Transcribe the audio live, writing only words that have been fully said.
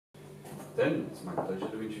Then it's my pleasure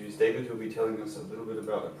to introduce David, who will be telling us a little bit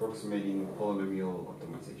about approximating polynomial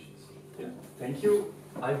optimizations. Yeah, thank you.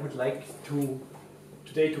 I would like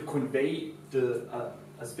today to convey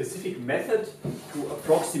a specific method to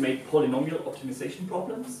approximate polynomial optimization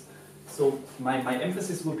problems. So my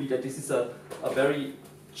emphasis will be that this is a very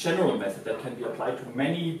general method that can be applied to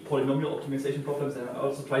many polynomial optimization problems, and I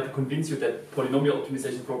also try to convince you that polynomial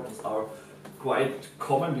optimization problems are quite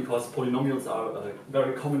common because polynomials are a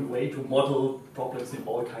very common way to model problems in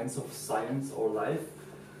all kinds of science or life.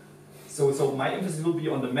 So my emphasis will be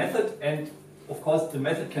on the method, and of course the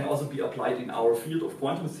method can also be applied in our field of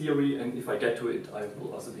quantum theory, and if I get to it I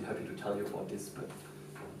will also be happy to tell you about this.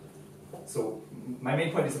 So my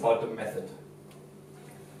main point is about the method.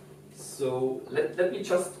 So let me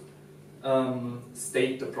just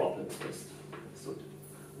state the problem first. So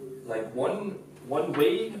like one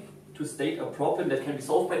way to state a problem that can be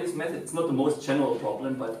solved by this method, it's not the most general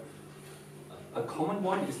problem, but a common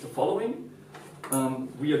one is the following.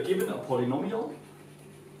 We are given a polynomial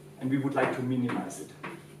and we would like to minimize it.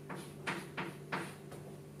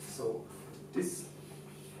 So this,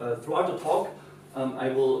 throughout the talk, I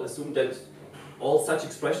will assume that all such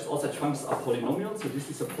expressions, all such functions are polynomials. So this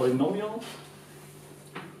is a polynomial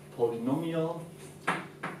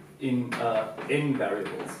in n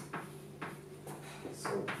variables.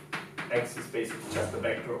 So x is basically just a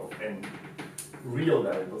vector of n real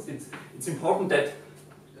variables. It's important that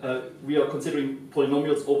we are considering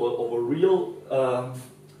polynomials over real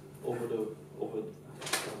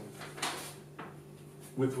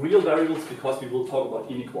with real variables, because we will talk about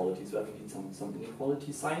inequalities. So we need some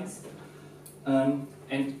inequality signs, and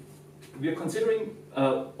we are considering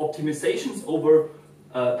optimizations over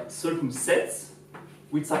certain sets,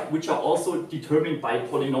 which are also determined by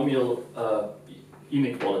polynomial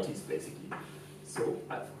inequalities, basically. So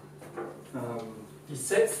the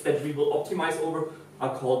sets that we will optimize over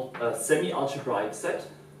are called a semi-algebraic set.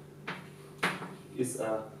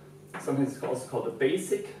 Sometimes it's also called a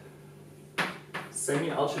basic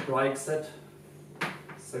semi-algebraic set.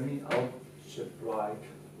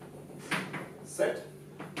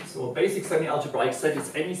 So a basic semi-algebraic set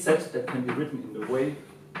is any set that can be written in the way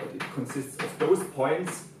that it consists of those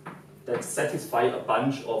points that satisfy a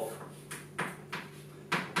bunch of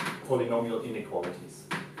polynomial inequalities.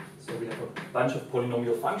 So we have a bunch of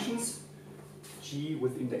polynomial functions, g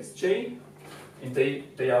with index j, and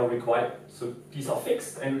they are required, so these are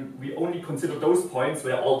fixed, and we only consider those points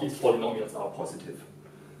where all these polynomials are positive.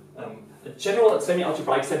 A general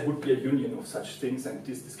semi-algebraic set would be a union of such things, and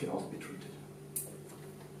this can also be treated.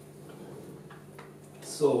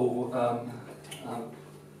 So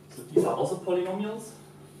these are also polynomials.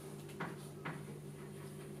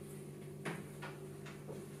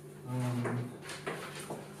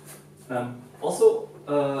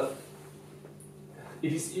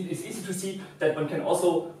 It is easy to see that one can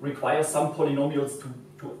also require some polynomials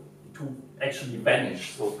to actually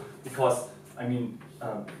vanish. So because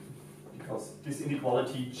this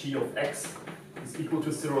inequality g of x is equal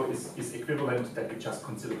to 0 is equivalent that we just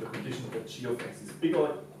consider the condition that g of x is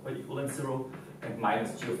bigger or equal than 0 and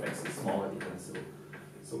minus g of x is smaller or equal than 0.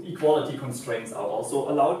 So equality constraints are also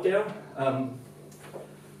allowed there.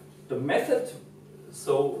 The method,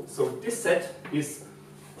 so this set is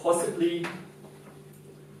possibly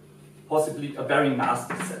a very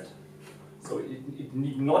nasty set. So it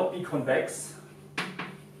need not be convex.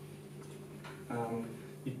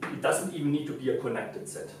 It doesn't even need to be a connected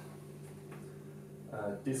set.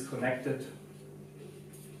 Disconnected,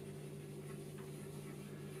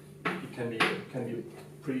 it can be a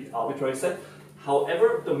pretty arbitrary set.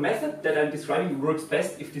 However, the method that I'm describing works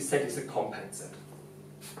best if this set is a compact set.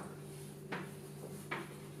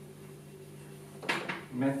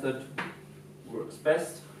 Method works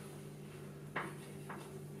best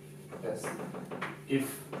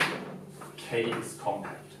if K is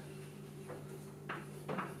compact.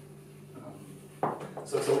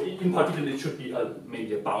 So in particular, it should be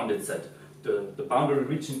maybe a bounded set. The boundary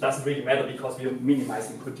region doesn't really matter because we are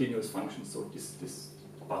minimizing continuous functions, so this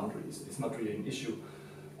boundary is not really an issue.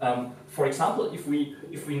 For example, if we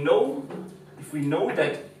know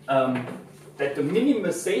that that the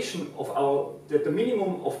minimization of the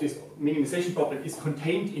minimum of this minimization problem is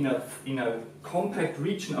contained in a compact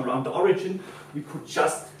region around the origin, we could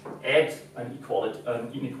just add an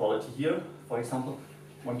inequality here. For example,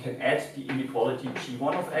 one can add the inequality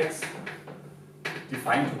g1 of x,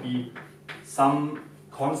 defined to be some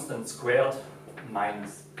constant squared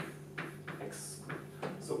minus x squared.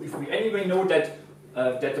 So if we anyway know that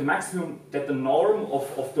that the maximum, that the norm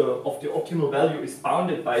of the optimal value is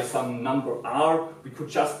bounded by some number r, we could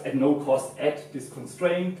just at no cost add this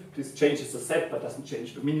constraint. This changes the set but doesn't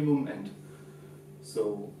change the minimum, and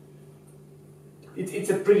so it's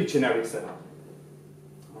a pretty generic setup.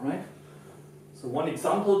 All right. So one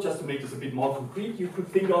example, just to make this a bit more concrete, you could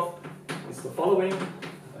think of is the following.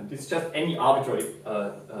 This is just any arbitrary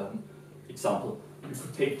example. You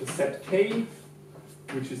could take the set K,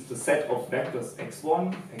 which is the set of vectors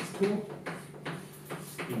x1, x2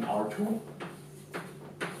 in R2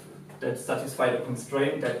 that satisfy the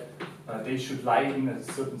constraint that they should lie in a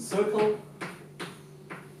certain circle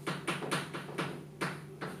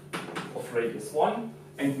of radius 1,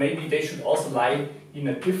 and maybe they should also lie in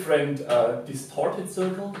a different distorted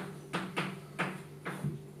circle,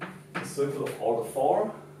 a circle of order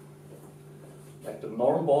 4, like the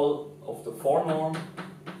norm ball of the 4 norm.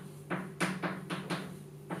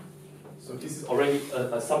 So this is already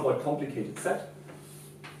a somewhat complicated set.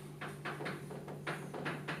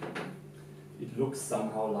 It looks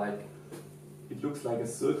somehow like, it looks like a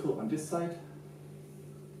circle on this side,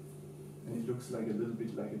 and it looks like a little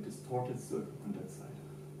bit like a distorted circle on that side.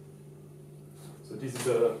 So this is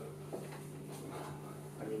a,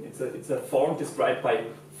 I mean, it's a form described by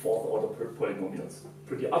fourth order polynomials.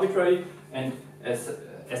 Pretty arbitrary, and as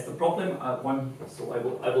the problem so I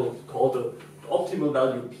will call the optimal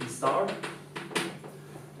value p star.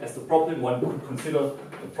 As the problem, one could consider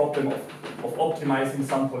the problem of optimizing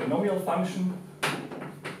some polynomial function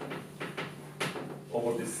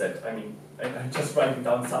over this set. I mean, I'm just writing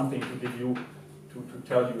down something to give you, to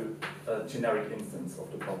tell you a generic instance of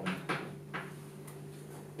the problem.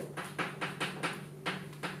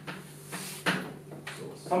 So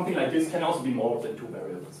something like this can also be more than 2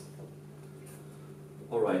 variables.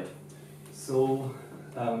 All right. So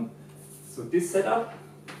so this setup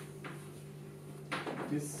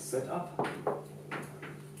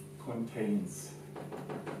contains.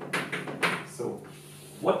 So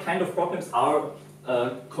what kind of problems are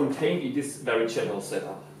contained in this very general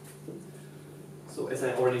setup? So as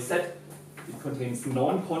I already said, it contains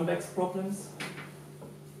non-convex problems.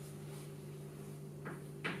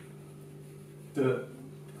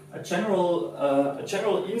 A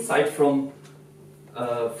general insight from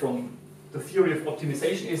the theory of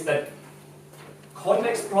optimization is that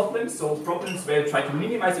convex problems, so problems where you try to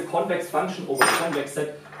minimize a convex function over a convex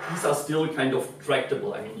set, these are still kind of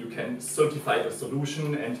tractable. I mean, you can certify the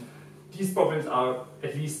solution, and these problems are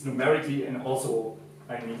at least numerically and also,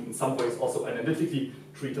 I mean, in some ways also analytically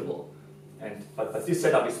treatable. But this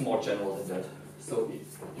setup is more general than that. So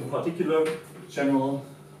in particular, general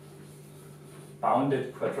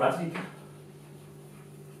bounded quadratic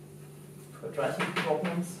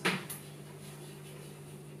problems.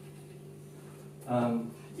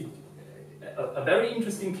 A very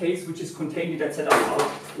interesting case which is contained in that setup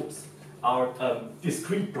are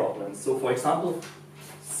discrete problems. So for example,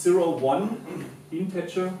 0, 1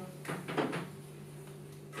 integer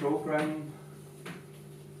programming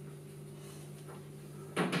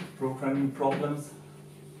problems.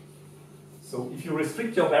 So if you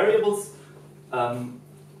restrict your variables,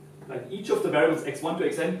 like each of the variables x1 to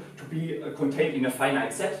xn to be contained in a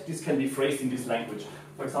finite set, this can be phrased in this language.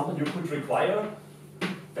 For example, you could require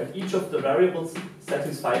that each of the variables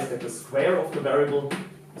satisfies that the square of the variable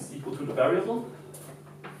is equal to the variable.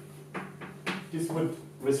 This would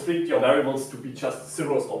restrict your variables to be just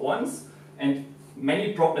zeros or ones, and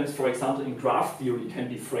many problems, for example, in graph theory can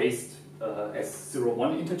be phrased as 0,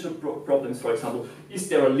 1 integer problems. For example, is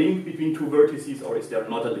there a link between 2 vertices, or is there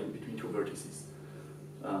not a link between 2 vertices?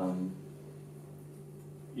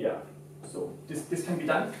 Yeah, so this can be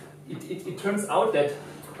done. It turns out that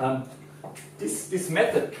this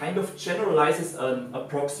method kind of generalizes an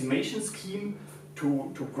approximation scheme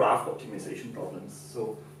to graph optimization problems.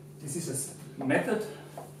 So this is a method.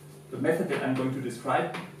 The method that I'm going to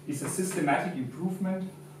describe is a systematic improvement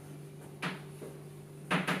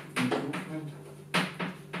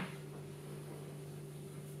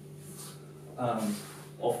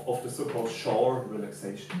of the so-called Shor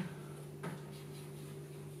relaxation.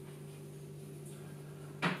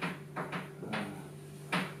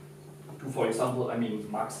 For example, I mean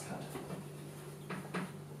max cut.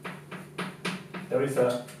 There is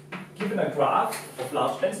given a graph of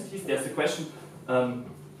large densities, there's the question,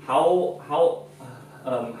 how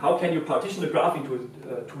can you partition the graph into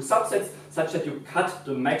 2 subsets such that you cut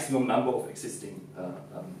the maximum number of existing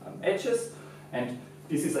edges? And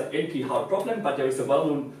this is an NP hard problem, but there is a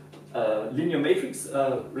well-known linear matrix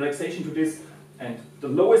relaxation to this, and the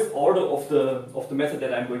lowest order of the method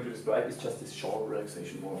that I'm going to describe is just this Shor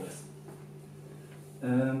relaxation, more or less.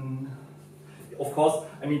 of course,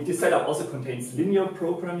 I mean, this setup also contains linear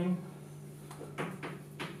programming.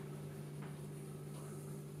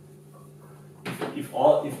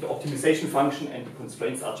 If the optimization function and the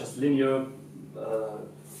constraints are just linear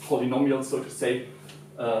polynomials, so to say,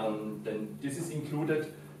 then this is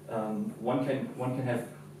included. One can have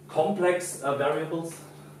complex variables.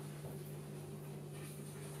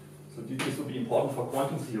 So this will be important for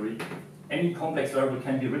quantum theory. Any complex variable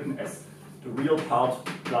can be written as the real part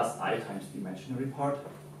plus I times the imaginary part.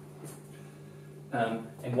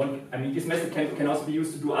 And this method can also be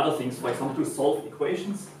used to do other things, for example, to solve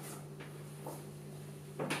equations.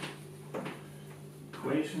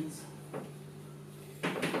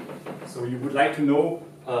 So you would like to know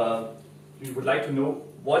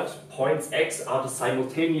what points x are the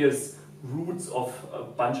simultaneous roots of a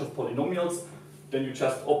bunch of polynomials. Then you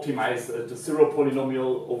just optimize the zero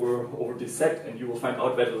polynomial over this set, and you will find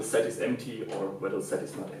out whether the set is empty or whether the set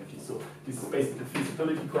is not empty. So this is basically the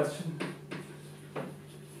feasibility question.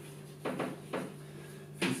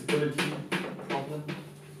 Feasibility problem.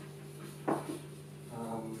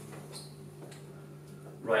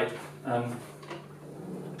 Right.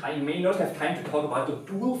 I may not have time to talk about the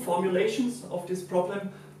dual formulations of this problem,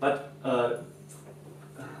 but asking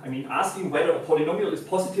whether a polynomial is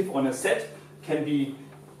positive on a set can be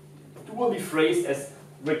dually phrased as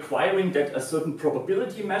requiring that a certain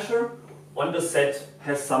probability measure on the set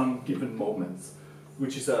has some given moments,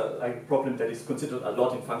 which is a problem that is considered a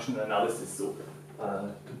lot in functional analysis. So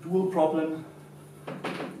the dual problem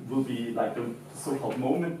will be like the so-called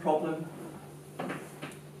moment problem.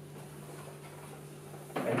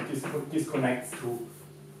 And this connects to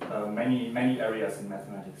many areas in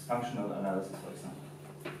mathematics, functional analysis, for example.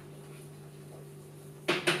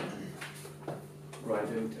 Right,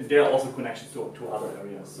 and there are also connections to other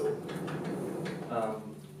areas. So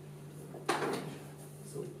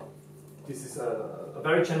this is a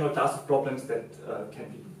very general class of problems that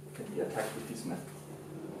can be attacked with this method.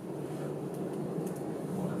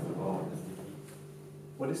 What is about SDP?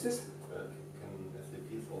 What is this? Can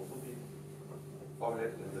SDPs also be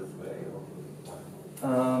formulated in this way? Or?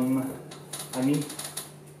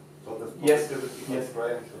 So this yes, positivity yes.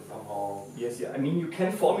 constraint is somehow... Yes, yeah. You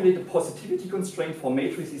can formulate the positivity constraint for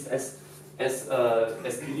matrices as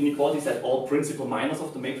the inequalities that all principal minors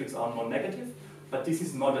of the matrix are non-negative, but this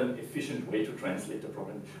is not an efficient way to translate the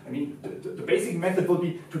problem. The basic method will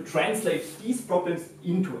be to translate these problems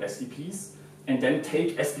into SDPs and then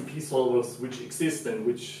take SDP solvers which exist and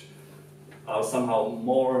which are somehow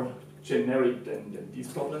more generic than these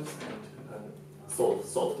problems and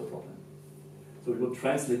solve the problem. So we will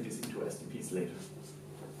translate this into SDPs later.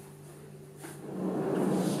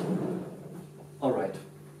 All right.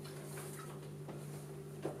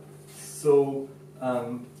 So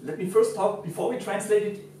let me first talk, before we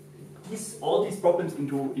translated all these problems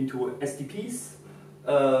into SDPs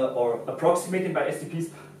or approximated by SDPs,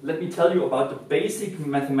 let me tell you about the basic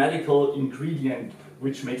mathematical ingredient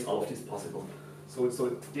which makes all of this possible. So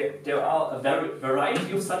there are a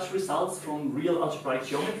variety of such results from real algebraic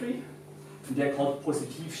geometry, and they're called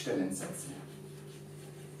Positivstellensätze.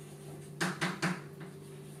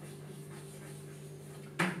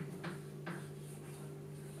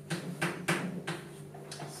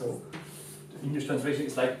 So the English translation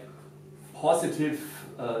is like positive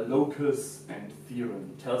locus and theorem.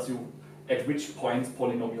 It tells you at which points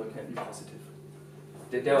polynomial can be positive.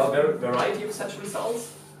 There are a variety of such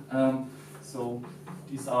results. So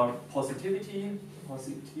these are positivity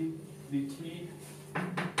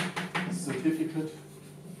certificate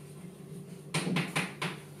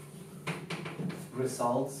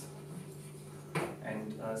results,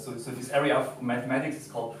 and so this area of mathematics is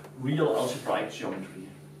called real algebraic geometry.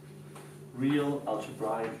 Real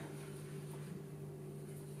algebraic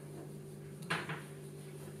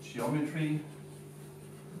geometry.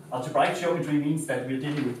 Algebraic geometry means that we're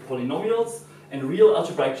dealing with polynomials, and real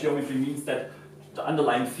algebraic geometry means that the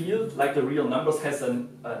underlying field, like the real numbers, has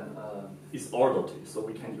is ordered, so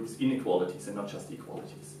we can use inequalities and not just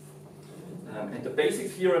equalities. And the basic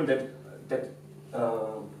theorem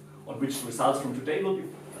on which the results from today will be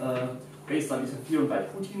based on is a theorem by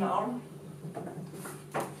Putinar.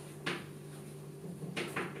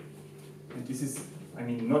 And this is,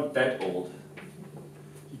 not that old.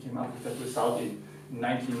 He came up with that result in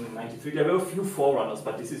 1993. There were a few forerunners,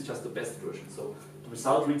 but this is just the best version. So the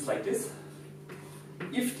result reads like this.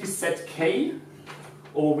 If this set K,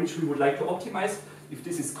 over which we would like to optimize, if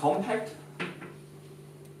this is compact,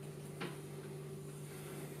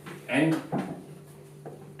 and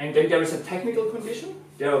then there is a technical condition.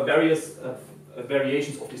 There are various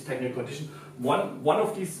variations of this technical condition. One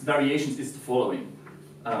of these variations is the following.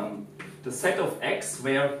 the set of X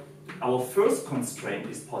where our first constraint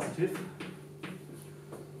is positive.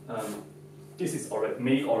 This is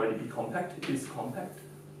may already be compact. It is compact.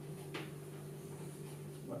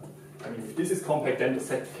 I mean, if this is compact, then the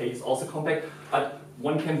set K is also compact. But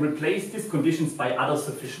one can replace these conditions by other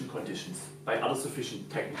sufficient conditions, by other sufficient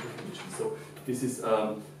technical conditions. So this is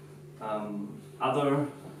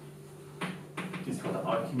this is called the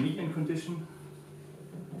Archimedean condition.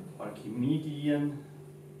 Archimedean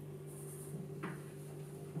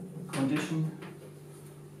condition.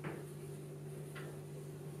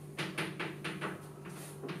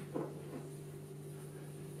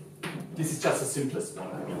 This is just the simplest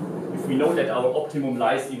one. I mean, if we know that our optimum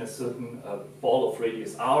lies in a certain ball of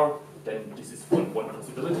radius r, then this is one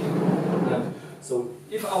possibility. So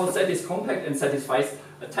if our set is compact and satisfies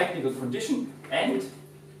a technical condition, and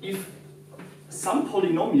if some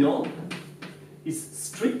polynomial is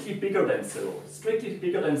strictly bigger than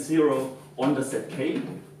zero on the set K,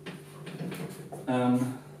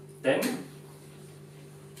 then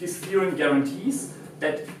this theorem guarantees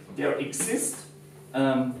that there exist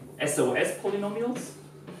SOS polynomials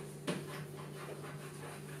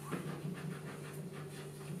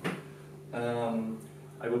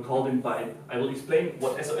I will call them I will explain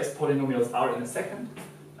what SOS polynomials are in a second.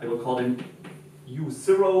 I will call them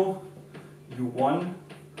U0, U1,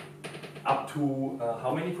 up to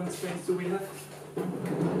how many constraints do we have?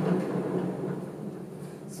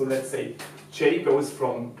 So let's say J goes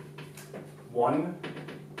from 1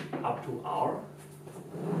 up to R.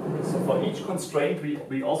 So for each constraint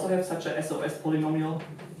we also have such a SOS polynomial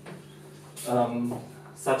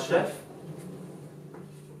such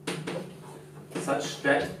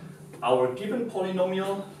that our given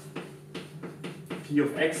polynomial P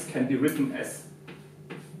of x can be written as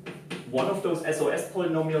one of those SOS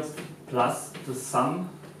polynomials plus the sum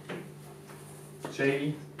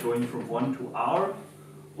J going from 1 to R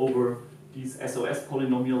over these SOS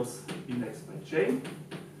polynomials indexed by J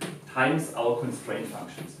times our constraint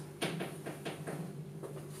functions.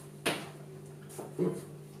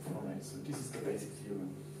 Alright, so this is the basic theorem.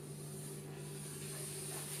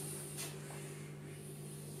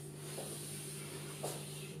 I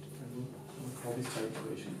will call this my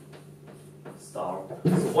equation star.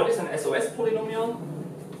 So what is an SOS polynomial?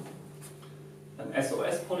 An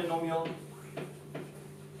SOS polynomial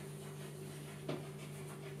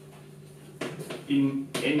in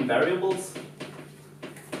n variables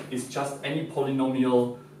is just any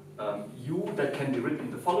polynomial u that can be written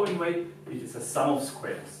in the following way. It is a sum of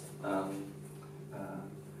squares.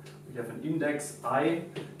 We have an index I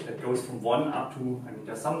that goes from 1 up to, I mean,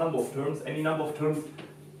 there's some number of terms, any number of terms,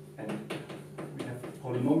 and we have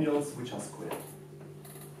polynomials which are squared.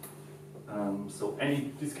 So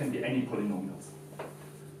this can be any polynomials.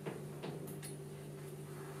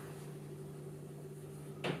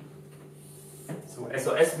 So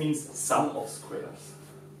SOS means sum of squares.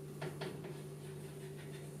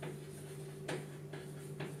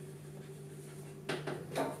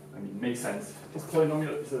 I mean, makes sense. This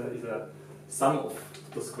polynomial is a sum of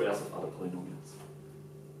the squares of other polynomials.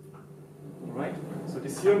 Alright? So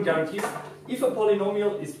this theorem guarantees if a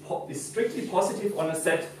polynomial is strictly positive on a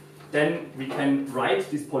set, then we can write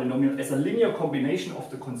this polynomial as a linear combination of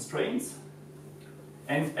the constraints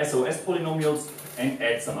and SOS polynomials and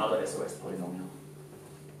add some other SOS polynomial.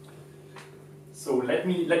 So let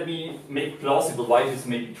me make plausible why this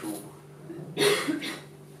may be true.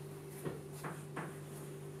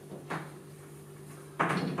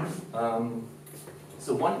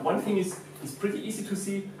 So one thing is pretty easy to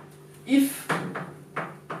see. If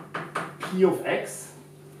P of x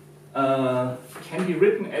can be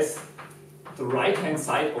written as the right-hand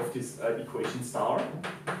side of this equation star,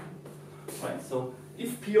 right? So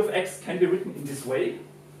if P of x can be written in this way,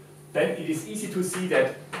 then it is easy to see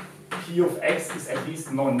that P of x is at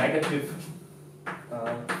least non-negative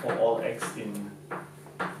for all x in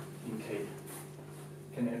K.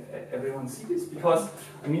 Can everyone see this? Because,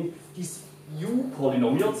 I mean, these U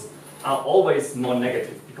polynomials are always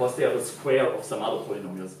non-negative because they are the square of some other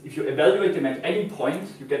polynomials. If you evaluate them at any point,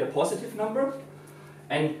 you get a positive number.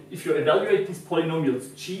 And if you evaluate these polynomials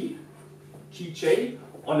Gj,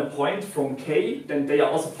 on a point from K, then they are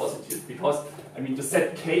also positive because, I mean, the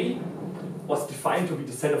set K was defined to be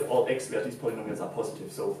the set of all x where these polynomials are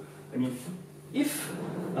positive. So, I mean, if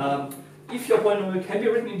your polynomial can be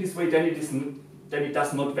written in this way, then it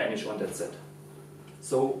does not vanish on that set.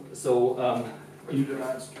 So But you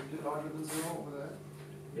deny it strictly larger than 0 over there?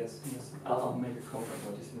 Yes. I'll make a comment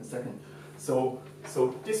about this in a second. So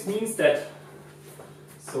this means that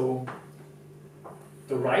the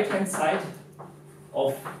right-hand side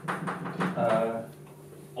of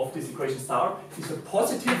of this equation star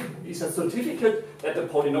is a certificate that the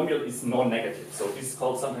polynomial is non-negative. So this is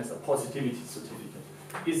called sometimes a positivity certificate.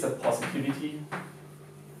 Is a positivity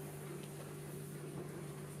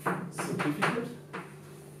certificate.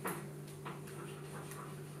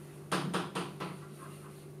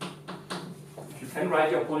 If you can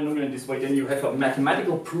write your polynomial in this way, then you have a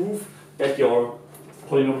mathematical proof that your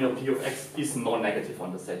polynomial p of x is non-negative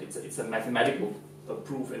on the set. It's a mathematical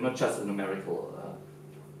proof and not just a numerical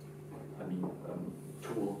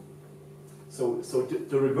tool. So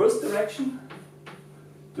the reverse direction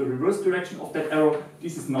of that arrow,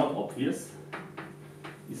 this is not obvious.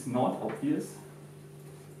 Is not obvious.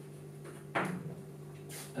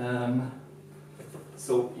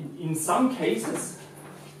 So in some cases,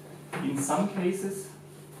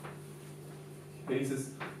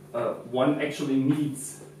 one actually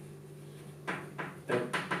needs that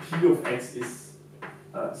p of x is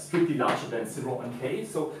strictly larger than 0 on k.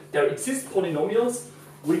 So there exist polynomials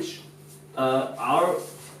which are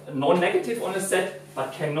non-negative on a set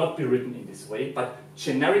but cannot be written in this way. But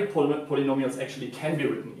generic polynomials actually can be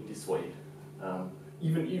written in this way,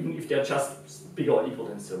 even if they're just bigger or equal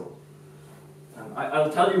than 0.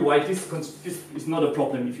 I'll tell you why this is not a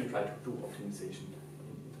problem if you try to do optimization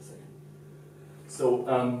in a second. So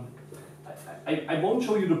I won't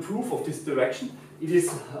show you the proof of this direction. It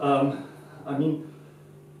is,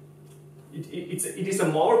 it is a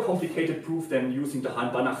more complicated proof than using the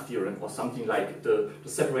Hahn-Banach theorem or something like the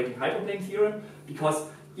separating hyperplane theorem, because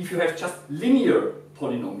if you have just linear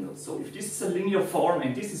polynomials, so if this is a linear form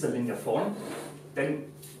and this is a linear form, then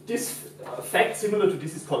this fact similar to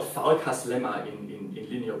this is called Farkas lemma in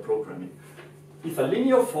linear programming. If a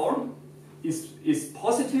linear form is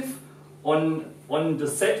positive on the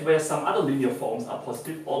set where some other linear forms are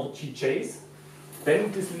positive, all the GJs,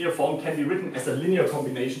 then this linear form can be written as a linear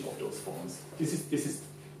combination of those forms. This is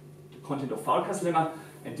the content of Farkas lemma,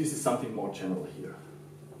 and this is something more general here.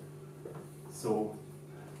 So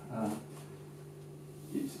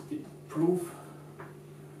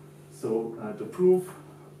the proof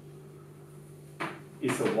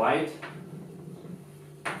is a wide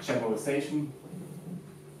generalization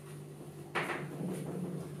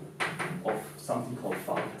of something called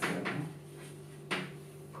Farkas lemma,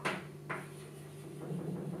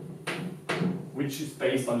 which is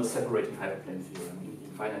based on the separating hyperplane theorem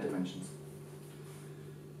in finite dimensions.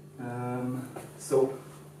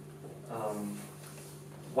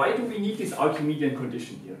 Why do we need this Archimedean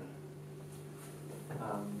condition here?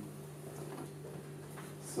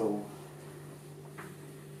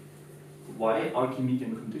 Why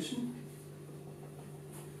Archimedean condition?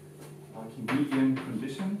 Archimedean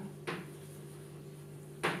condition.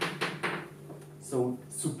 So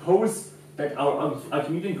suppose that our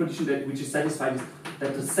Archimedean condition which is satisfied is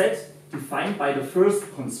that the set defined by the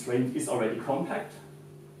first constraint is already compact.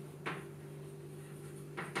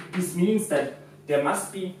 This means that there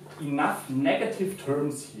must be enough negative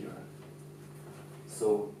terms here.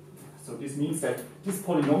 So this means that this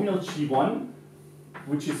polynomial G1,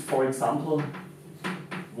 which is, for example,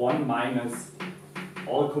 1 minus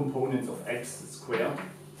all components of x squared.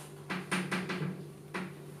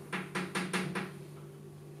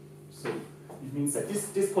 So it means that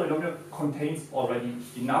this polynomial contains already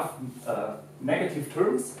enough negative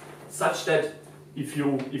terms such that if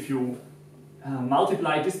you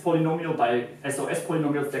multiply this polynomial by SOS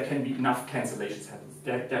polynomials, there can be enough cancellations happen.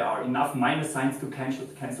 There are enough minus signs to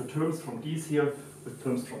cancel terms from these here with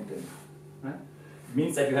terms from them. Right? It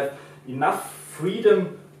means that you have enough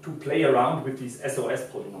freedom to play around with these SOS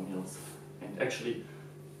polynomials and actually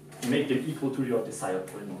make them equal to your desired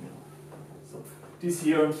polynomial. So this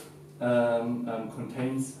here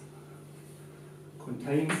contains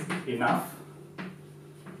enough,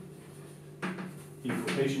 in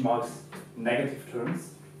quotation marks, negative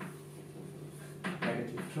terms,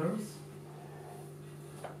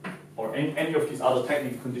 or any of these other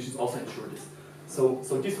technical conditions also ensure this. So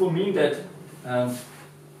this will mean that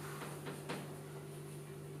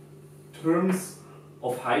terms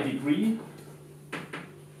of high degree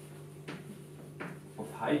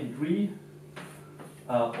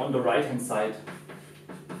on the right hand side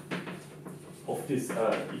of this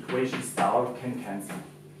equation star can cancel.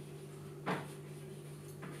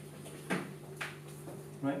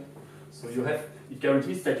 Right? So it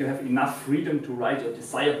guarantees that you have enough freedom to write a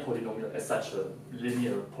desired polynomial as such a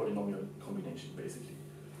linear polynomial combination, basically.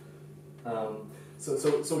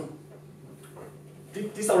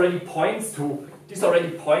 This already points to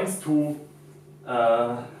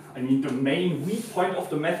the main weak point of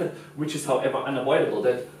the method, which is, however, unavoidable.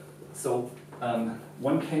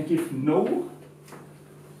 One can give no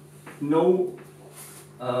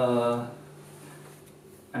I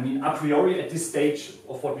mean, a priori at this stage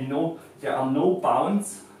of what we know, there are no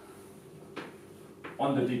bounds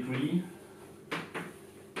on the degree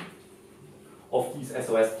of these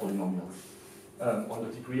SOS polynomials, on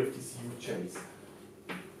the degree of these UJs.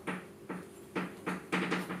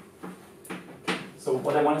 So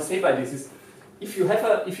what I want to say by this is, if you have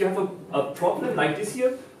a problem like this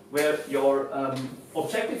here, where your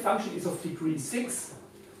objective function is of degree 6,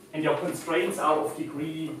 and your constraints are of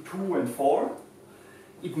degree 2 and 4,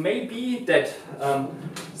 it may be that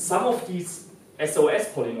some of these SOS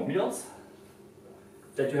polynomials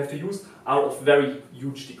that you have to use are of very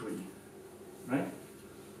huge degree, right?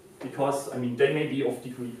 Because, I mean, they may be of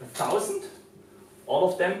degree 1000,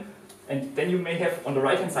 all of them, and then you may have on the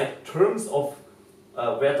right-hand side terms of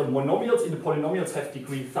where the monomials in the polynomials have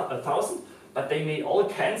degree 1000, but they may all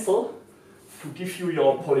cancel to give you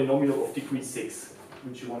your polynomial of degree 6,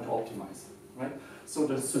 which you want to optimize, right? So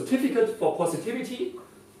the certificate for positivity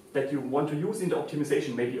that you want to use in the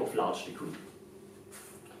optimization may be of large degree.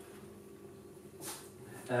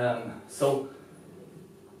 So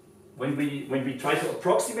when we try to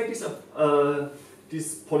approximate this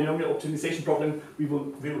polynomial optimization problem, we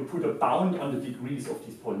will put a bound on the degrees of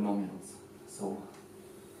these polynomials. So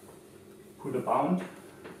put bound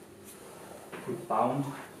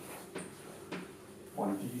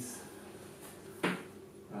on these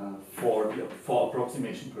for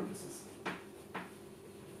approximation purposes.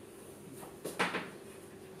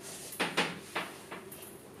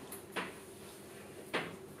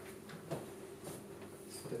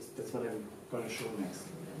 So that's what I'm going to show next.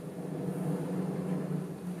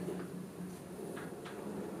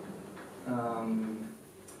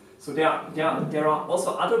 So there are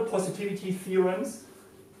also other positivity theorems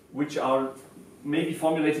which are maybe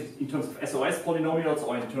formulated in terms of SOS polynomials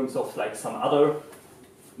or in terms of like some other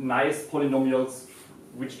nice polynomials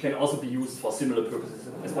which can also be used for similar purposes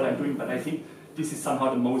as what I'm doing, but I think this is somehow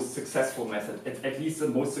the most successful method, at least the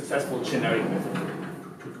most successful generic method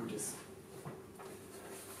to do this.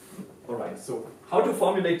 Alright, so how to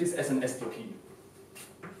formulate this as an SDP?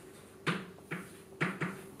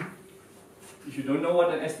 If you don't know what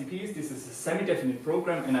an SDP is, this is a semi-definite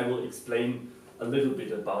program, and I will explain a little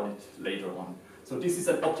bit about it later on. So this is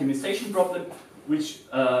an optimization problem which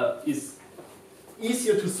is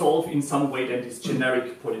easier to solve in some way than this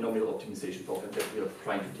generic polynomial optimization problem that we are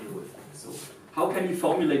trying to deal with. So how can we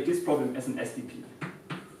formulate this problem as an SDP?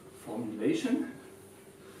 Formulation.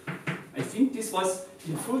 I think this was,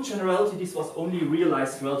 in full generality, this was only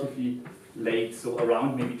realized relatively late, so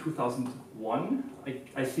around maybe 2001,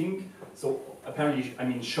 I think. So apparently, I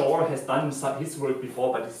mean, Shor has done his work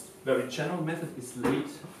before, but this very general method is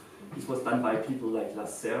late. This was done by people like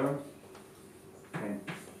Lasserre and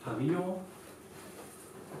Parillo.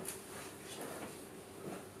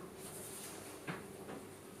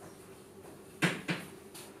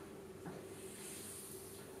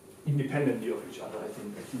 Independently of each other, I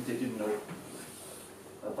think they didn't know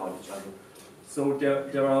about each other. So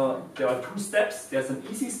there are two steps. There's an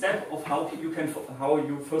easy step of how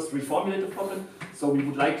you first reformulate the problem. So we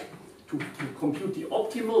would like to compute the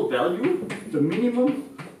optimal value, the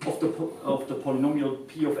minimum of the polynomial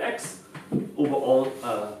p of x over all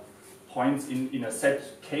points in a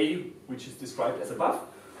set k, which is described as above.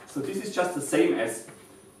 So this is just the same as,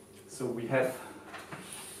 so we have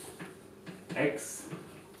x,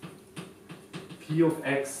 p of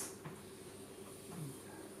x.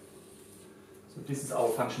 So this is our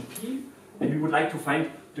function p, and we would like to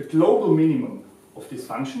find the global minimum of this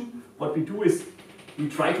function. What we do is we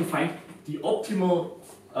try to find the optimal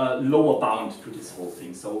lower bound to this whole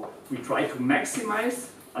thing. So we try to maximize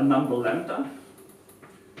a number lambda.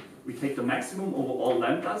 We take the maximum over all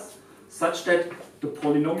lambdas such that the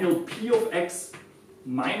polynomial p of x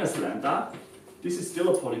minus lambda, this is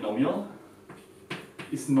still a polynomial,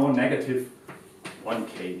 is non-negative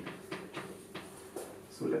 1k.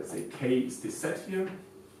 So let's say k is this set here,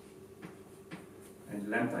 and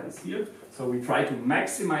lambda is here. So we try to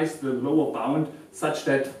maximize the lower bound such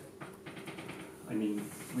that, I mean,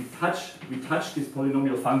 we touch this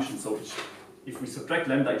polynomial function. So if we subtract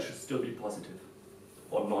lambda, it should still be positive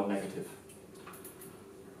or non-negative.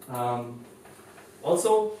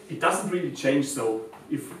 Also, it doesn't really change. So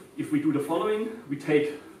if we do the following, we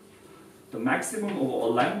take the maximum over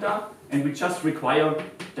all lambda, and we just require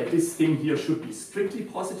that this thing here should be strictly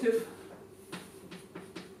positive.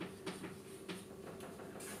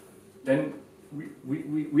 Then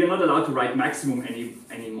we are not allowed to write maximum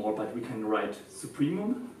anymore, but we can write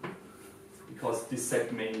supremum, because this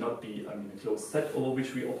set may not be, I mean, a closed set over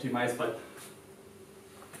which we optimize, but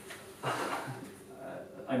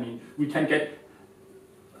I mean, we can get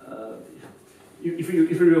if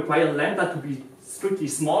we require lambda to be strictly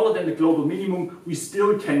smaller than the global minimum, we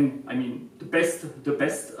still can, I mean, the best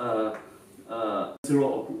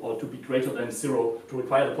 0 or to be greater than 0, to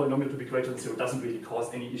require the polynomial to be greater than 0 doesn't really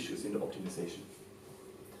cause any issues in the optimization.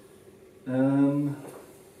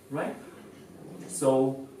 Right?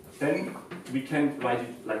 So then we can write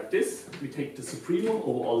it like this. We take the supremum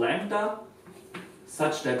over all lambda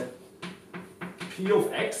such that p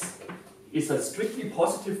of x is a strictly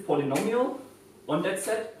positive polynomial on that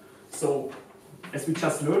set. So as we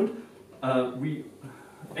just learned,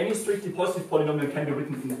 any strictly positive polynomial can be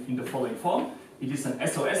written in the following form. It is an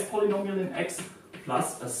SOS polynomial in x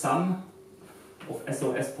plus a sum of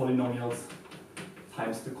SOS polynomials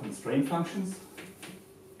times the constraint functions.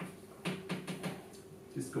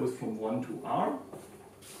 This goes from 1 to r,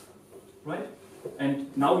 right?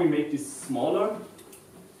 And now we make this smaller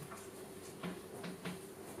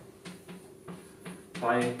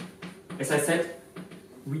by, as I said,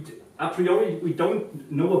 a priori we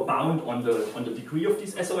don't know a bound on the degree of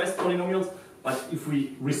these SOS polynomials, but if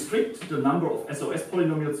we restrict the number of SOS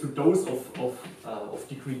polynomials to those of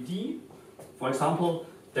degree d, for example,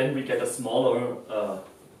 then we get a smaller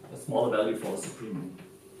value for a supremum.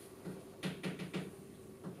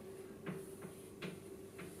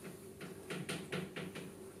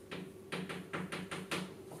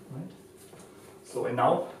 So and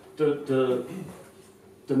now the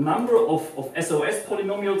number of SOS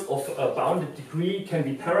polynomials of a bounded degree can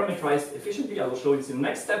be parameterized efficiently. I will show this in the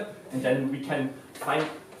next step, and then we can find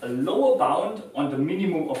a lower bound on the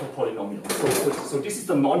minimum of a polynomial. So this is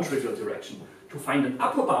the non-trivial direction. To find an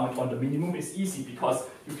upper bound on the minimum is easy because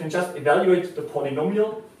you can just evaluate the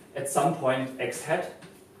polynomial at some point x hat,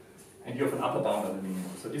 and you have an upper bound on the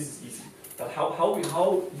minimum. So this is easy. But how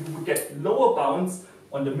you would get lower bounds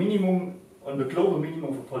on the minimum, on the global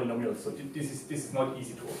minimum of a polynomial, so this is not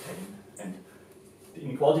easy to obtain. And the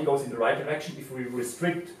inequality goes in the right direction if we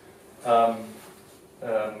restrict the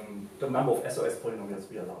number of SOS polynomials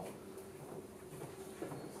we allow.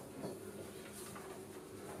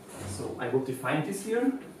 So I will define this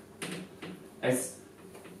here as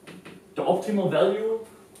the optimal value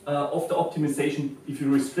of the optimization if you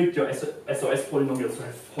restrict your SOS polynomials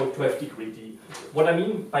to have degree d. What I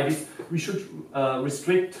mean by this, we should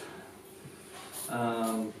restrict,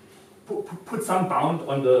 put some bound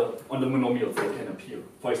on the monomials that can appear.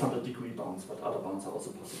 For example, degree bounds, but other bounds are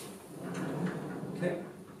also possible. Okay.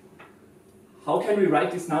 How can we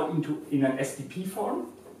write this now in an SDP form?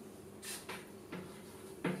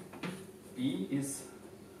 B is,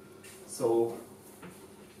 so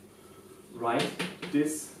write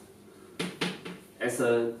this as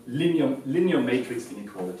a linear matrix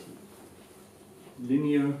inequality.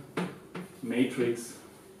 Linear matrix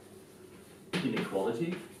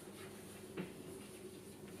inequality.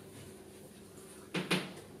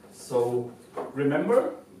 So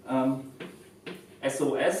remember,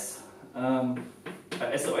 SOS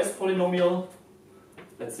polynomial,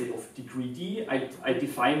 let's say of degree d, I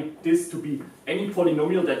define this to be any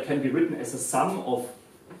polynomial that can be written as a sum of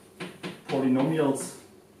polynomials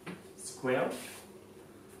squared,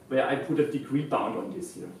 where I put a degree bound on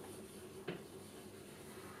this here.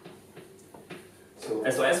 So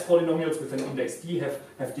SOS polynomials with an index d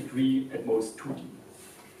have degree at most 2d.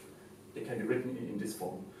 They can be written in this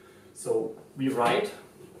form. So we write,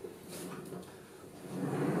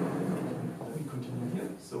 let me continue here.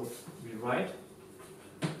 So we write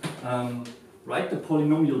the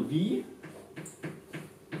polynomial v.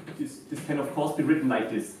 This can of course be written like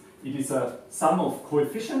this. It is a sum of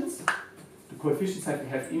coefficients. The coefficients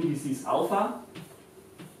have indices alpha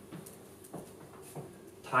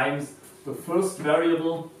times the first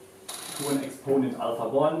variable to an exponent alpha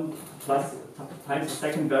 1 plus times the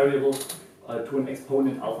second variable to an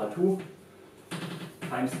exponent alpha 2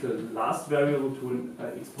 times the last variable to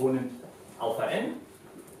an exponent alpha n.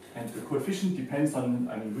 And the coefficient depends on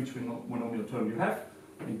which monomial term you have.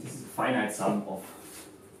 And this is a finite sum of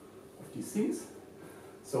these things.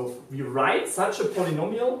 So we write such a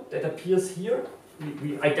polynomial that appears here.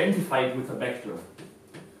 We identify it with a vector.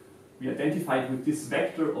 We identify it with this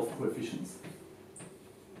vector of coefficients.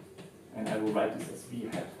 And I will write this as v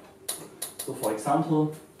hat. So for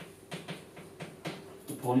example,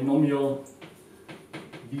 the polynomial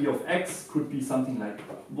v of x could be something like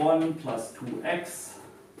 1 plus 2x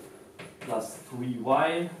plus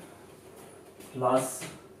 3y plus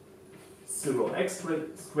 0x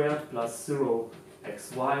squared plus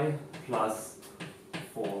 0xy plus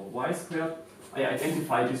 4y squared. I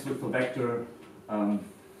identify this with the vector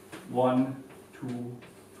 1, 2,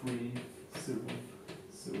 3, 0,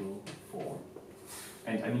 0, 4.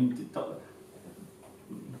 And I mean,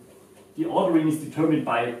 the the ordering is determined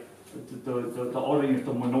by the ordering of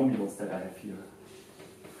the monomials that I have here.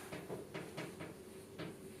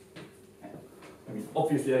 I mean,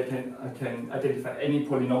 obviously I can identify any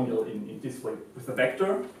polynomial in this way with a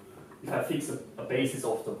vector if I fix a basis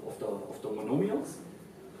of the monomials.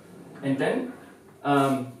 And then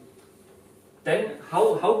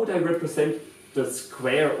how would I represent the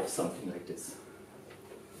square of something like this?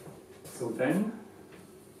 So then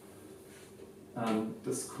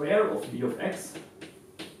the square of v of x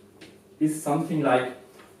is something like,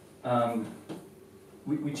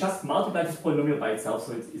 we just multiply this polynomial by itself,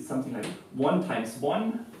 so it's something like 1 times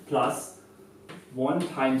 1 plus 1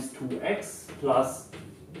 times 2x plus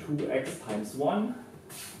 2x times 1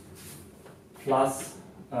 plus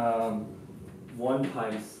 1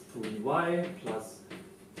 times 3y plus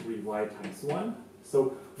 3y times 1.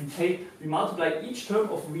 So we multiply each term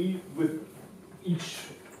of v with each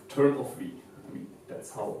term of v. I mean,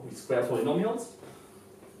 that's how we square polynomials.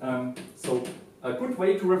 So a good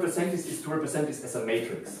way to represent this is to represent this as a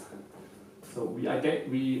matrix. So we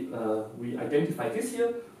identify this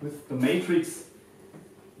here with the matrix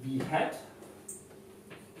v hat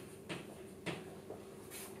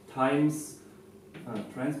times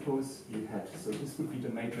transpose v hat. So this would be the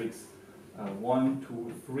matrix 1,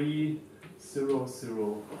 2, 3, 0,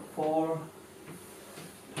 0, 4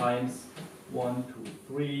 times 1, 2,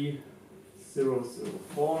 3, 0, 0,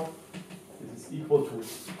 4. This is equal to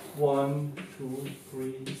 1, 2,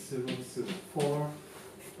 3, 0, 0, 4,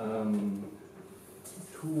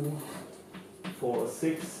 2, 4,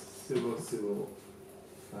 6, 0, 0,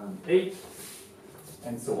 8,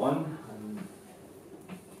 and so on.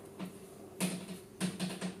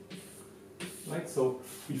 Right, so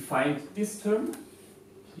we find this term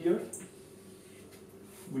here.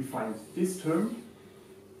 We find this term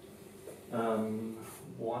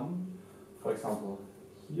 1, for example,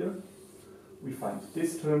 here. We find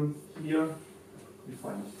this term here. We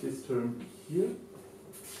find this term here.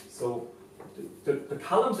 So the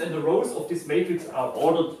columns and the rows of this matrix are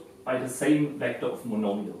ordered by the same vector of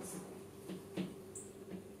monomials.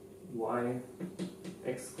 Y,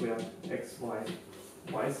 x squared, xy,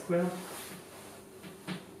 y squared.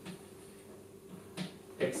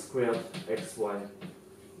 X squared, xy,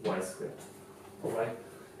 y squared. All right.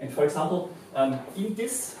 And for example, in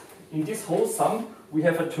this whole sum, we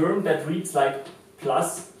have a term that reads like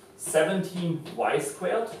plus 17y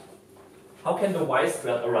squared. How can the y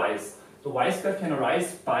squared arise? The y squared can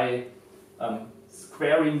arise by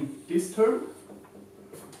squaring this term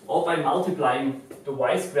or by multiplying the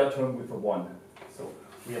y squared term with a 1. So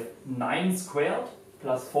we have 9 squared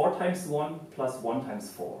plus 4 times 1 plus 1 times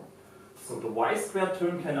 4. So the y squared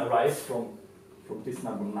term can arise from this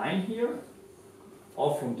number 9 here,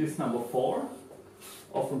 or from this number 4,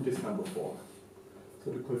 or from this number 4.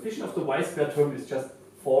 So the coefficient of the y squared term is just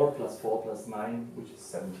 4 plus 9, which is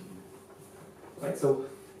 17. Right, so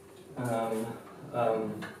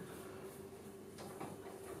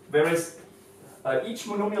whereas each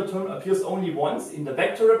monomial term appears only once in the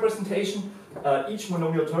vector representation, each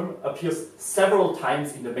monomial term appears several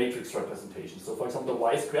times in the matrix representation. So for example, the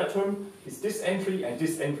y squared term is this entry and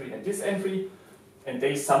this entry and this entry, and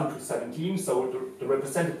they sum to 17, so the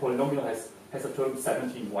represented polynomial has a term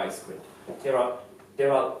 17y squared.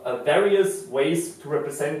 There are various ways to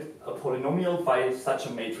represent a polynomial by such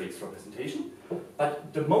a matrix representation,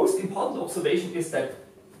 but the most important observation is that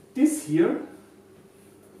this here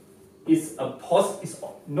is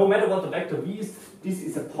no matter what the vector v is, this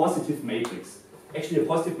is a positive matrix. Actually a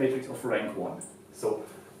positive matrix of rank 1. So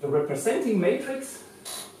the representing matrix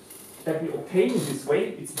that we obtain in this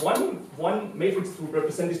way, it's one matrix to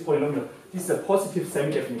represent this polynomial. This is a positive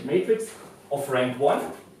semi-definite matrix of rank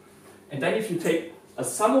 1. And then if you take a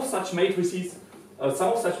sum of such matrices,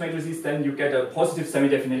 then you get a positive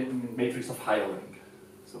semi-definite matrix of higher rank.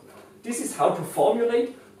 So this is how to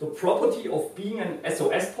formulate the property of being an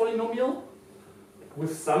SOS polynomial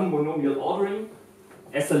with some monomial ordering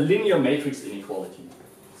as a linear matrix inequality.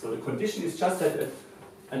 So the condition is just that,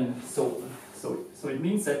 so it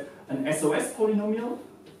means that an SOS polynomial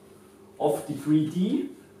of degree d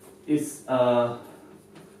is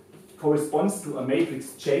corresponds to a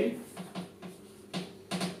matrix J,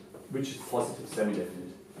 which is positive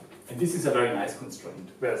semi-definite. And this is a very nice constraint.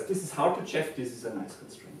 Whereas this is hard to check, this is a nice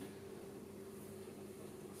constraint.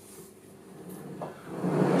 I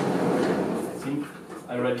think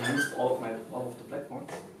I already used all of the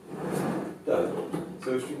blackboards. So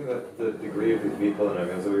restricting the degree of the V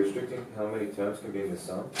polynomials, are we restricting how many terms can be in the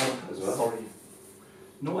sum as well? Sorry.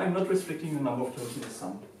 No, I'm not restricting the number of terms in the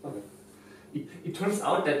sum. Okay. It turns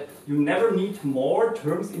out that you never need more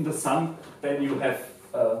terms in the sum than you have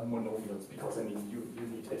monomials, because I mean you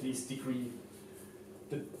need at least degree.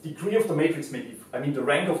 The degree of the matrix may be, I mean the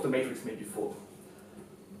rank of the matrix may be 4.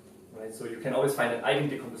 Right? So you can always find an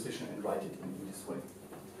eigendecomposition and write it in this way.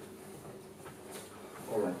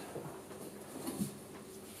 All right.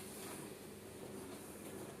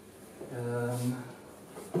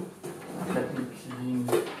 Let me clean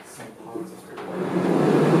some parts of the code.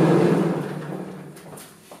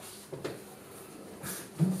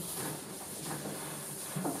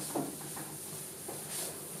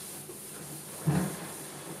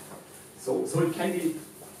 So it can be,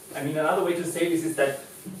 I mean, another way to say this is that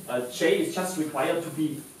J is just required to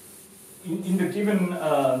be in the given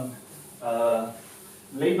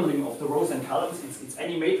labeling of the rows and columns. It's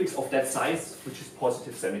any matrix of that size which is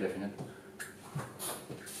positive semidefinite.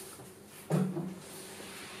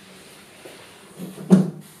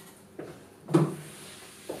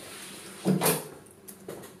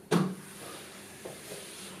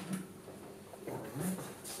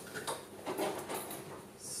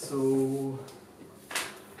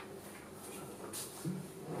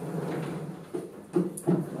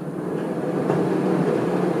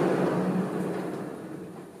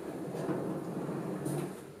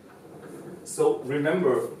 So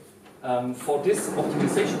remember, for this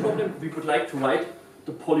optimization problem, we would like to write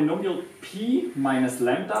the polynomial p minus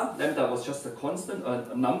lambda. Lambda was just a constant,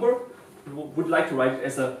 a number. We would like to write it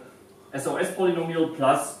as a SOS polynomial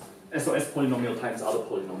plus SOS polynomial times other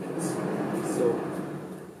polynomials.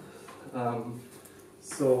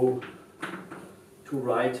 So to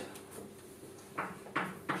write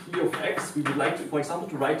p of x, we would like to, for example,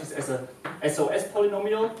 to write this as a SOS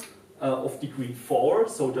polynomial of degree 4.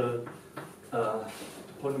 So the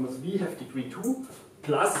polynomials v have degree 2,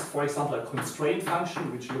 plus, for example, a constraint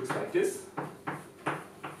function which looks like this.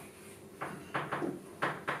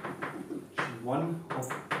 G1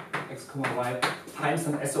 of x comma y times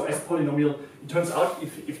an SOS polynomial. It turns out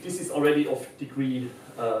if this is already of degree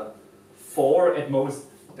 4 at most,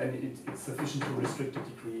 then it's sufficient to restrict the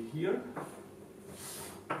degree here.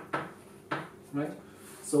 Right?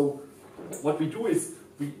 So what we do is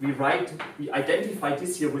we identify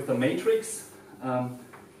this here with a matrix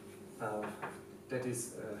that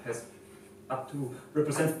is has up to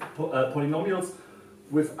represents polynomials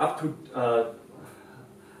with up to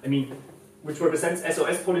which represents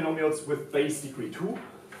SOS polynomials with base degree 2,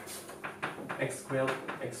 x squared,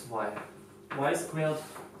 xy, y squared.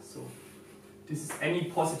 So this is any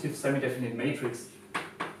positive semi-definite matrix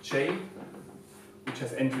J, which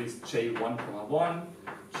has entries J1, 1,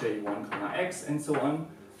 J1, x, and so on.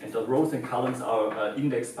 And the rows and columns are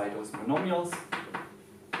indexed by those monomials.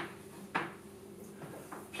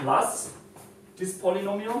 Plus this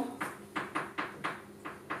polynomial.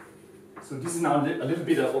 So this is now a little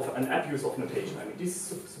bit of an abuse of notation. I mean,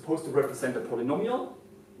 this is supposed to represent a polynomial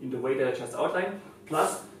in the way that I just outlined,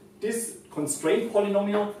 plus this constraint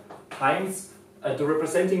polynomial times the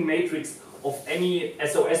representing matrix of any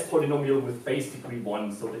SOS polynomial with base degree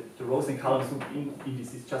 1. So the rows and columns would be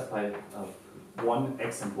indices just by 1,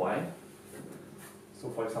 x, and y. So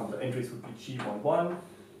for example, the entries would be G11,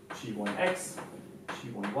 G1x,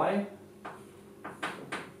 G1y.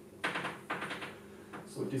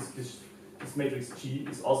 So this matrix G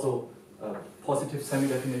is also positive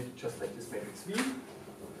semi-definite, just like this matrix V.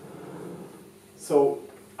 So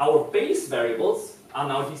our base variables are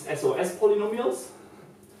now these SOS polynomials,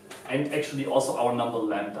 and actually also our number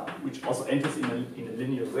lambda, which also enters in a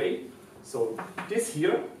linear way. So this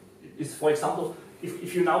here is, for example,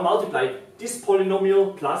 if you now multiply this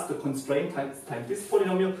polynomial plus the constraint times this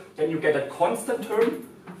polynomial, then you get a constant term,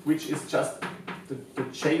 which is just the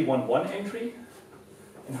J11 entry.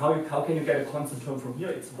 And how can you get a constant term from here?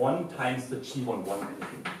 It's 1 times the G11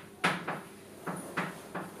 entry.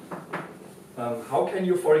 How can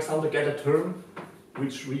you, for example, get a term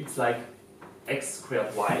which reads like x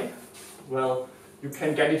squared y? Well, you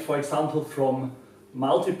can get it, for example, from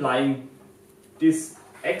multiplying this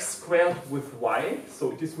x squared with y.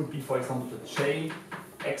 So this would be, for example, the j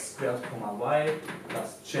x squared comma y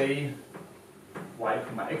plus j y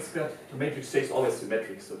comma x squared. The matrix J is always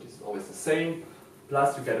symmetric, so this is always the same.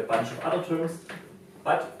 Plus you get a bunch of other terms.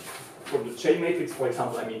 But from the J matrix, for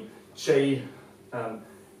example, I mean j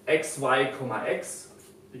xy comma x,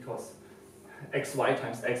 because xy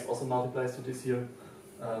times x also multiplies to this here.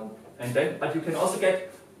 But you can also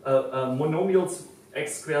get monomials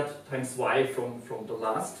x squared times y from the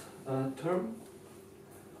last term.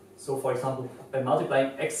 So for example, by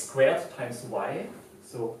multiplying x squared times y,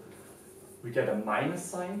 so we get a minus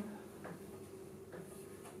sign.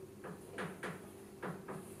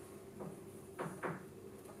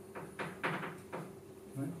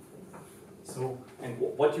 So, and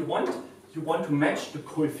what you want to match the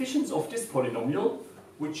coefficients of this polynomial,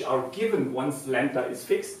 which are given once lambda is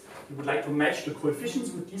fixed. You would like to match the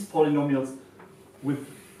coefficients with these polynomials with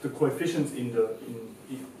the coefficients in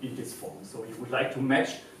this form. So you would like to match,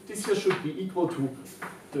 this here should be equal to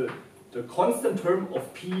the constant term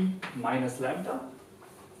of p minus lambda.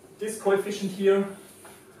 This coefficient here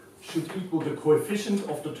should equal the coefficient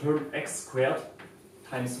of the term x squared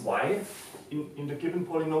times y in the given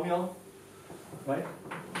polynomial, right?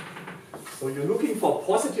 So you're looking for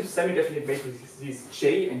positive semi-definite matrices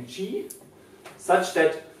J and G, such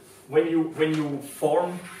that when you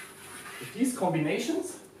form these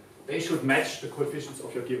combinations, they should match the coefficients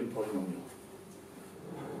of your given polynomial.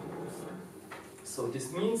 So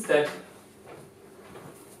this means that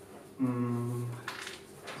in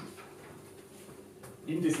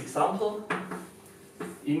this example,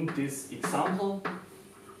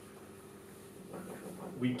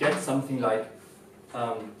 we get something like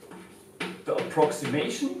the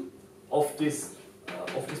approximation of this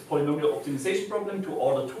polynomial optimization problem to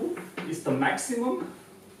order 2 is the maximum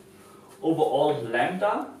over all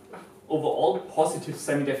lambda over all positive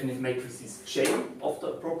semi-definite matrices J of the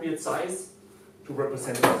appropriate size to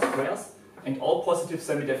represent the squares, and all positive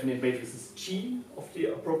semi-definite matrices G of the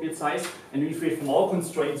appropriate size. And if we from all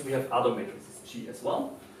constraints, we have other matrices G as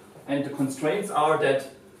well. And the constraints are that,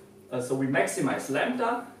 so we maximize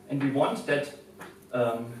lambda, and we want that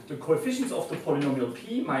the coefficients of the polynomial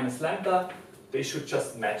p minus lambda, they should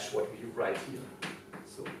just match what we write here.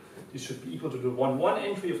 So this should be equal to the 1, 1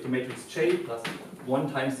 entry of the matrix J plus 1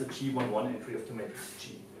 times the G 1, 1 entry of the matrix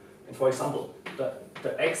G. And for example, the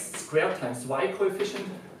x squared times y coefficient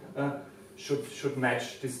should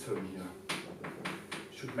match this term here.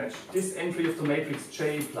 Should match this entry of the matrix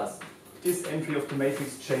J plus this entry of the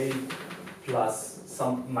matrix J plus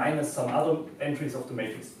minus some other entries of the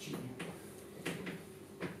matrix G.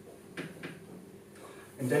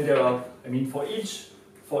 And then there are, I mean, for each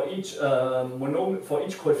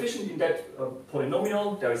coefficient in that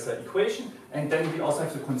polynomial, there is an equation, and then we also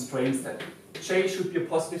have the constraints that J should be a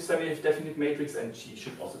positive semi-definite matrix and G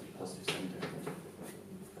should also be positive semi-definite.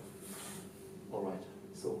 All right.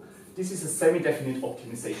 So this is a semi-definite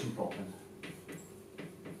optimization problem,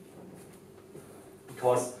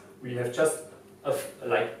 because we have just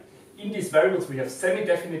like in these variables we have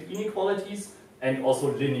semi-definite inequalities and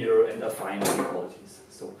also linear and affine inequalities.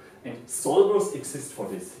 So, and solvers exist for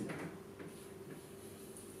this here.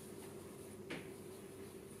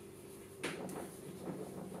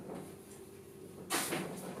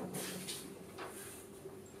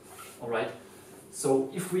 All right. So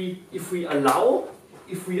if we allow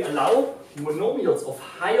monomials of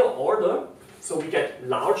higher order, so we get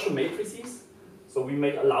larger matrices. So we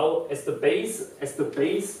may allow as the base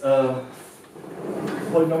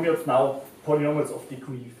polynomials now polynomials of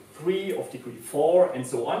degree 3, of degree 4, and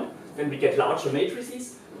so on. Then we get larger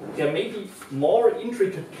matrices. There may be more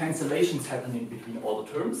intricate cancellations happening between all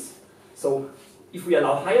the terms. So if we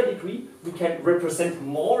allow higher degree, we can represent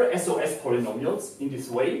more SOS polynomials in this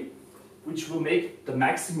way, which will make the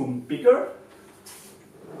maximum bigger,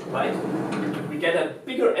 right? We get a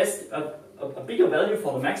bigger value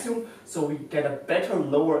for the maximum, so we get a better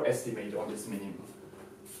lower estimate on this minimum.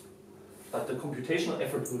 But the computational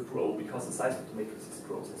effort will grow because the size of the matrices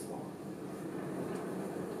grows as well.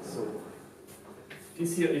 So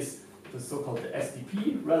this here is the so-called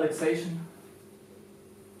SDP relaxation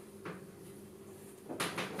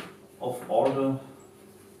of order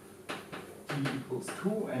d equals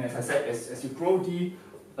 2, and as I said, as you grow d,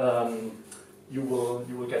 you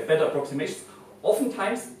will get better approximations.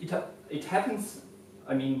 Oftentimes it happens,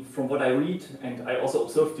 I mean, from what I read, and I also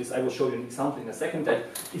observed this, I will show you an example in a second, that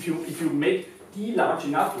if you make d large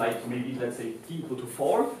enough, like maybe let's say d equal to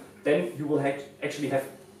 4, then you will actually have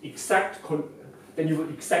then you will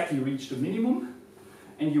exactly reach the minimum,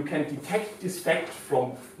 and you can detect this fact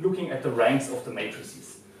from looking at the ranks of the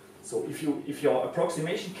matrices. So if your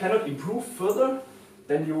approximation cannot improve further,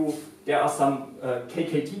 then there are some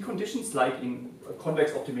KKT conditions, like in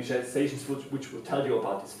convex optimizations, which will tell you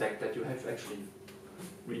about this fact that you have actually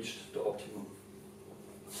reached the optimum.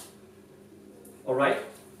 All right.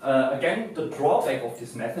 Again, the drawback of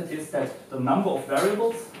this method is that the number of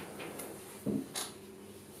variables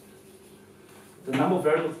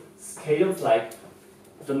scales like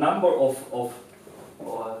the number of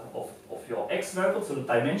your x variables, so the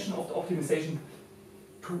dimension of the optimization,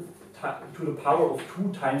 to the power of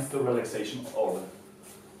 2 times the relaxation order.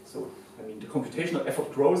 So, I mean, the computational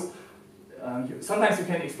effort grows. Sometimes you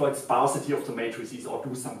can exploit sparsity of the matrices or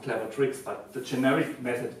do some clever tricks, but the generic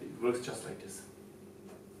method works just like this.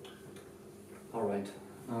 All right.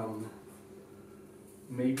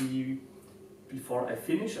 maybe before I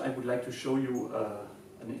finish, I would like to show you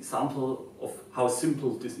an example of how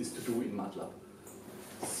simple this is to do in MATLAB.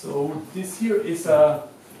 So this here is an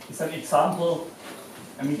example.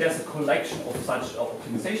 I mean, there's a collection of such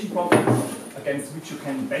optimization problems against which you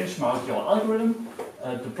can benchmark your algorithm.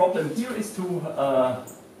 The problem here is to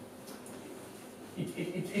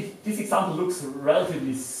this example looks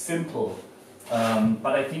relatively simple,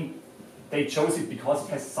 but I think they chose it because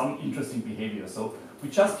it has some interesting behavior. So we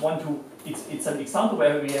just want to, it's an example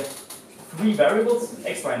where we have three variables,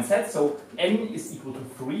 x, y, and z, so n is equal to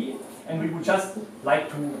 3, and we would just like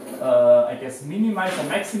to, I guess, minimize or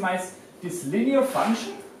maximize this linear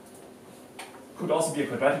function, could also be a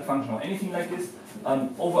quadratic function or anything like this,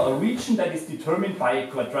 over a region that is determined by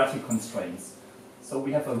quadratic constraints. So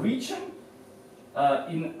we have a region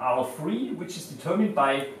in R3, which is determined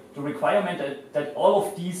by the requirement that all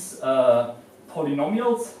of these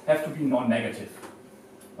polynomials have to be non-negative.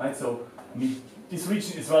 Right? So, I mean, this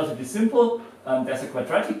region is relatively simple. There's a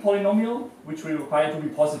quadratic polynomial, which we require to be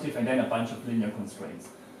positive, and then a bunch of linear constraints.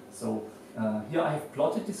 So, here I have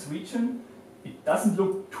plotted this region. It doesn't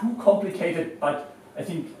look too complicated, but I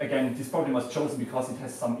think, again, this problem was chosen because it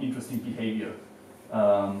has some interesting behavior.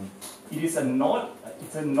 It's a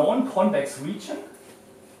non-convex region.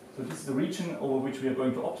 So this is the region over which we are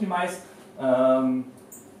going to optimize.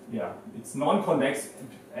 Yeah, it's non-convex,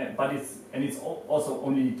 but it's also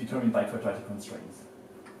only determined by quadratic constraints.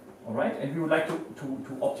 All right, and we would like to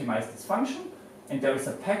optimize this function, and there is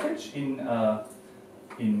a package in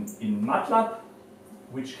MATLAB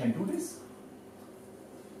which can do this.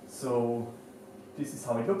 So this is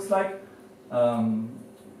how it looks like.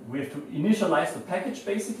 We have to initialize the package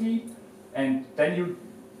basically, and then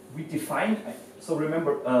we define. So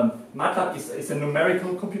remember, MATLAB is a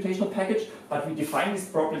numerical computational package, but we define this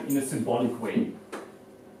problem in a symbolic way.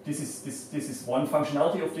 This is one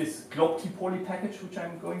functionality of this glob-t-poly package, which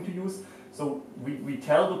I'm going to use. So we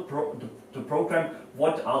tell the program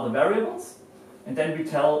what are the variables, and then we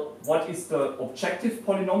tell what is the objective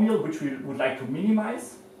polynomial which we would like to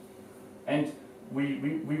minimize, and we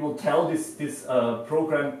will tell this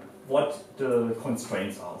program what the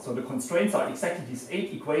constraints are. So the constraints are exactly these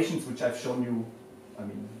 8 equations which I've shown you, I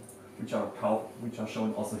mean, which are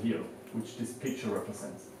shown also here, which this picture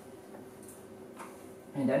represents.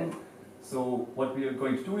 And then, so what we are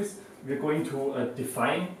going to do is we are going to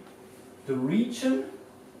define the region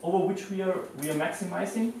over which we are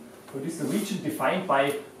maximizing. So this is the region defined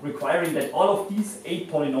by requiring that all of these 8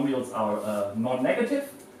 polynomials are non-negative,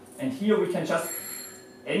 and here we can just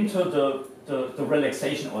enter the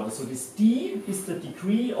relaxation order. So this d is the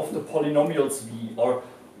degree of the polynomials v, or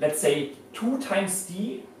let's say 2 times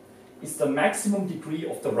d is the maximum degree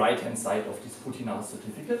of the right-hand side of this Putina's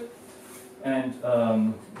certificate. And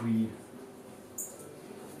we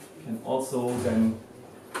can also then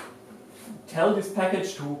tell this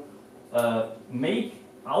package to make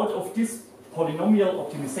out of this polynomial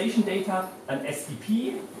optimization data an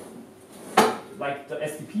SDP, like the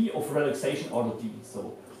SDP of relaxation order d.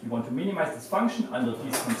 So we want to minimize this function under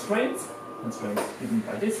these constraints given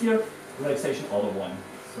by this here, relaxation order 1.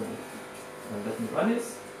 So let me run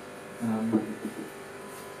this.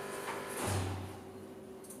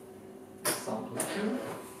 Example 2.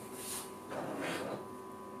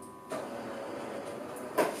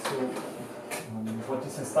 So what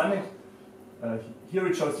this has done, here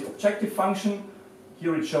it shows the objective function.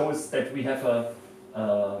 Here it shows that we have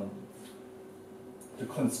the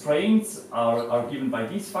constraints are given by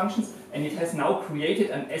these functions, and it has now created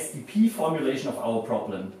an SDP formulation of our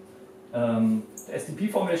problem. The SDP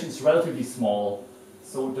formulation is relatively small,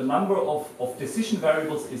 so the number of decision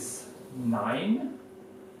variables is 9.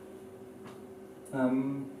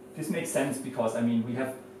 This makes sense because, I mean, we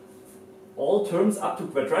have all terms up to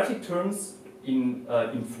quadratic terms in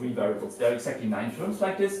 3 variables. There are exactly 9 terms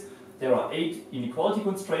like this. There are 8 inequality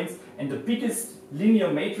constraints, and the biggest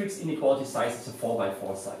linear matrix inequality size is a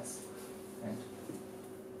 4×4 size. And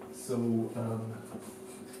so, how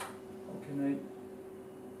can I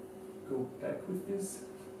go back with this?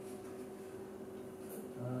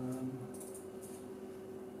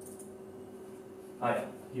 Yeah,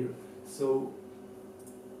 here. So,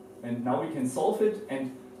 and now we can solve it.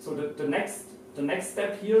 And so the next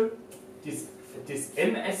step here, this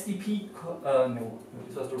MSDP. No,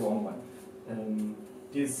 this was the wrong one.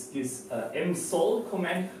 This msolve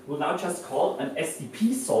command will now just call an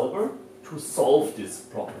SDP solver to solve this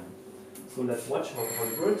problem. So let's watch how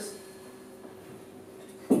it works.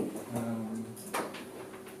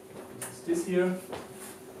 This is this here.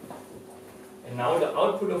 And now the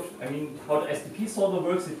output of, I mean, how the SDP solver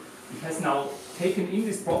works, it has now taken in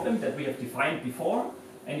this problem that we have defined before,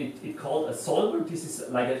 and it called a solver. This is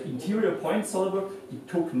like an interior point solver. It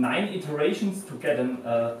took 9 iterations to get an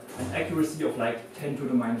accuracy of like 10 to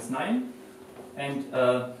the minus 9. And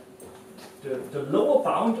the lower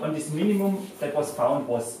bound on this minimum that was found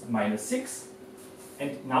was -6.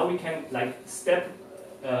 And now we can like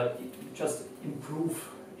just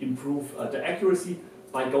improve the accuracy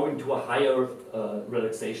by going to a higher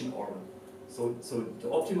relaxation order. So the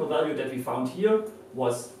optimal value that we found here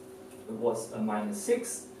was a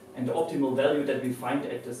 -6, and the optimal value that we find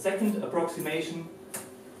at the second approximation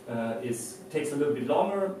takes a little bit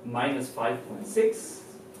longer, -5.6.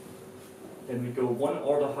 Then we go one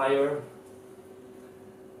order higher.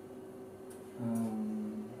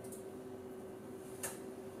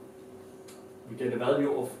 We get a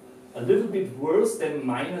value of a little bit worse than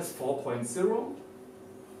 -4.0.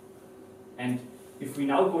 And if we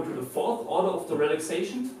now go to the fourth order of the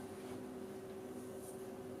relaxation,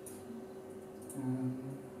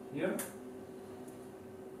 here,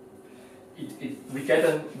 we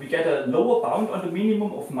get a lower bound on the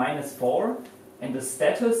minimum of -4, and the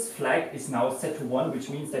status flag is now set to 1, which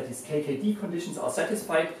means that these KKD conditions are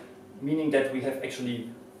satisfied, meaning that we have actually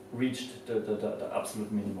reached the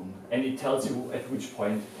absolute minimum, and it tells you at which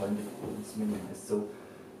point this minimum is. So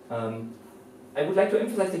I would like to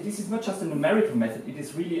emphasize that this is not just a numerical method, it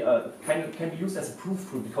is really can be used as a proof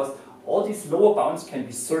tool, because all these lower bounds can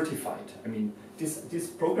be certified. I mean, this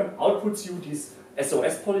program outputs you these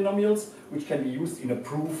SOS polynomials, which can be used in a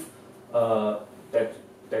proof that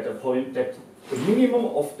the minimum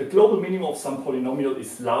of the global minimum of some polynomial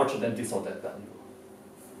is larger than this or that value.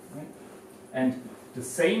 Right? And the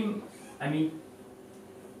same, I mean,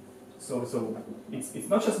 so it's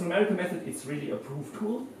not just a numerical method, it's really a proof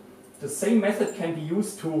tool. The same method can be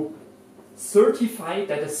used to certify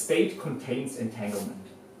that a state contains entanglement.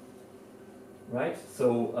 Right?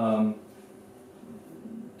 So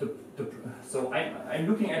I'm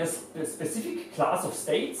looking at a specific class of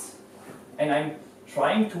states, and I'm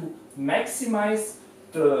trying to maximize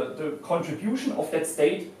the contribution of that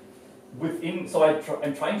state within. So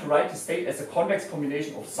I'm trying to write the state as a convex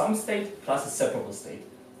combination of some state plus a separable state,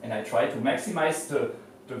 and I try to maximize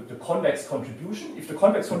the convex contribution. If the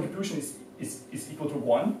convex contribution is equal to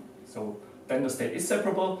 1, so then the state is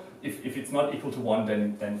separable. If it's not equal to 1,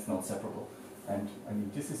 then it's not separable. And I mean,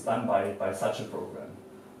 this is done by such a program.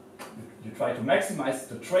 You try to maximize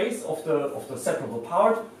the trace of the separable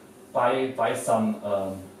part by some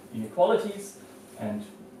inequalities,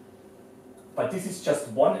 but this is just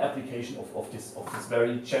one application of this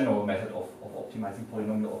very general method of optimizing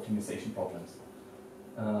polynomial optimization problems.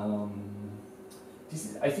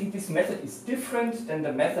 I think this method is different than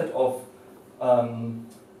the method of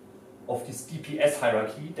this DPS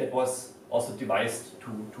hierarchy that was also devised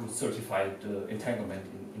to certify the entanglement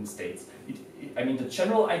in states. I mean, the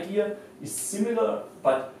general idea is similar,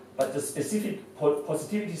 but the specific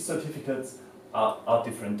positivity certificates are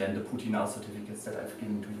different than the Putinal certificates that I've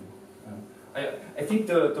given to you. I think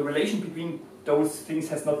the relation between those things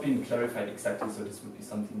has not been clarified exactly, so this would be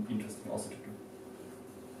something interesting also to do.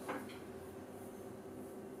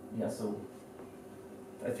 Yeah, so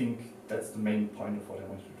I think that's the main point of what I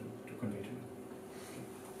wanted to convey to you.